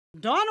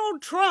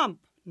Donald Trump,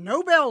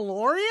 Nobel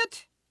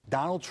laureate?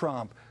 Donald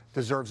Trump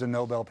deserves a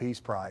Nobel Peace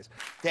Prize.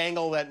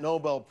 Dangle that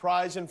Nobel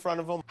Prize in front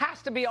of him.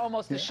 Has to be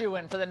almost a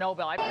shoo-in for the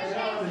Nobel.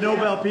 The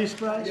Nobel Peace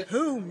Prize?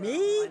 Who,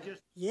 me?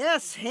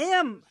 Yes,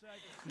 him.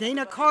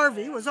 Dana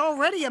Carvey was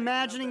already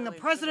imagining the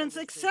president's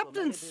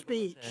acceptance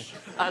speech.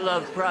 I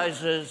love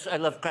prizes. I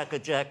love Cracker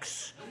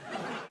Jacks.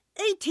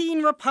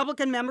 18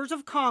 Republican members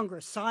of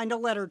Congress signed a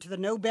letter to the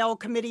Nobel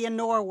Committee in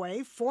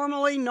Norway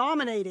formally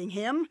nominating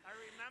him,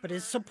 but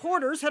his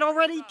supporters had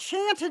already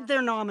chanted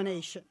their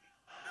nomination.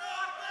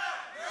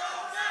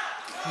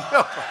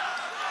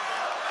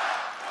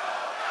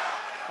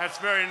 That's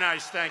very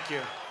nice, thank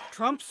you.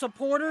 Trump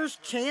supporters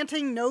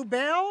chanting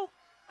Nobel?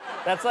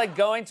 That's like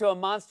going to a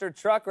monster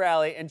truck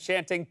rally and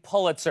chanting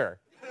Pulitzer.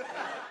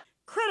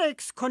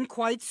 Critics couldn't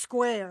quite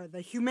square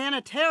the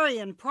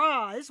humanitarian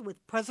prize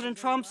with President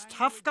Trump's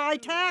tough guy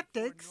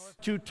tactics.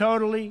 To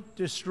totally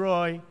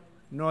destroy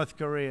North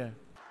Korea.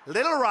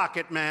 Little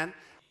rocket man.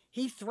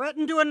 He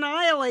threatened to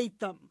annihilate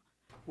them.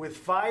 With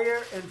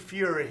fire and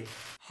fury.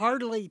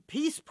 Hardly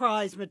Peace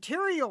Prize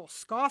material,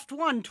 scoffed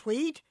one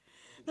tweet.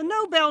 The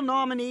Nobel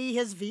nominee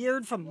has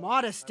veered from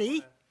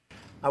modesty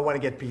I want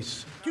to get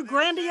peace. to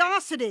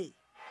grandiosity.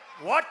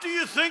 What do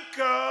you think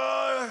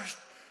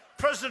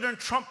President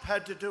Trump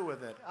had to do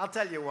with it? I'll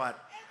tell you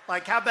what.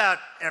 Like, how about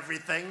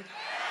everything?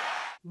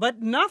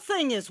 But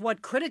nothing is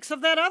what critics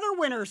of that other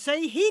winner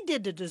say he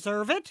did to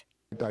deserve it.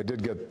 I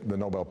did get the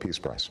Nobel Peace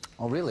Prize.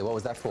 Oh, really? What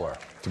was that for?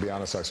 To be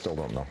honest, I still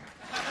don't know.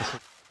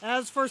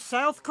 As for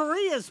South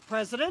Korea's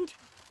president,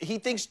 He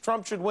thinks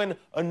Trump should win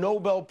a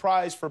Nobel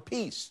Prize for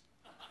peace.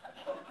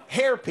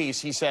 Hair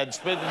peace, he said, the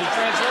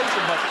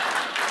translation, but...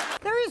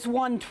 there is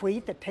one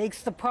tweet that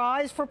takes the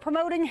prize for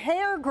promoting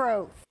hair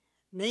growth,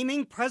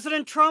 naming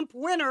President Trump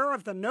winner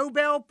of the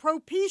Nobel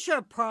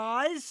Propecia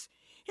Prize.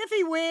 If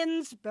he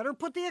wins, better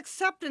put the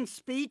acceptance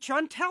speech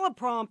on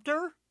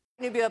teleprompter.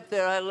 You be up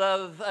there. I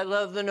love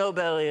the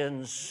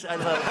Nobelians. I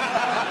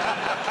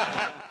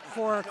love.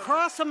 For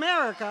Across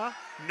America,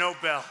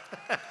 Nobel.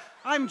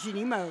 I'm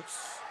Jeannie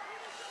Mose.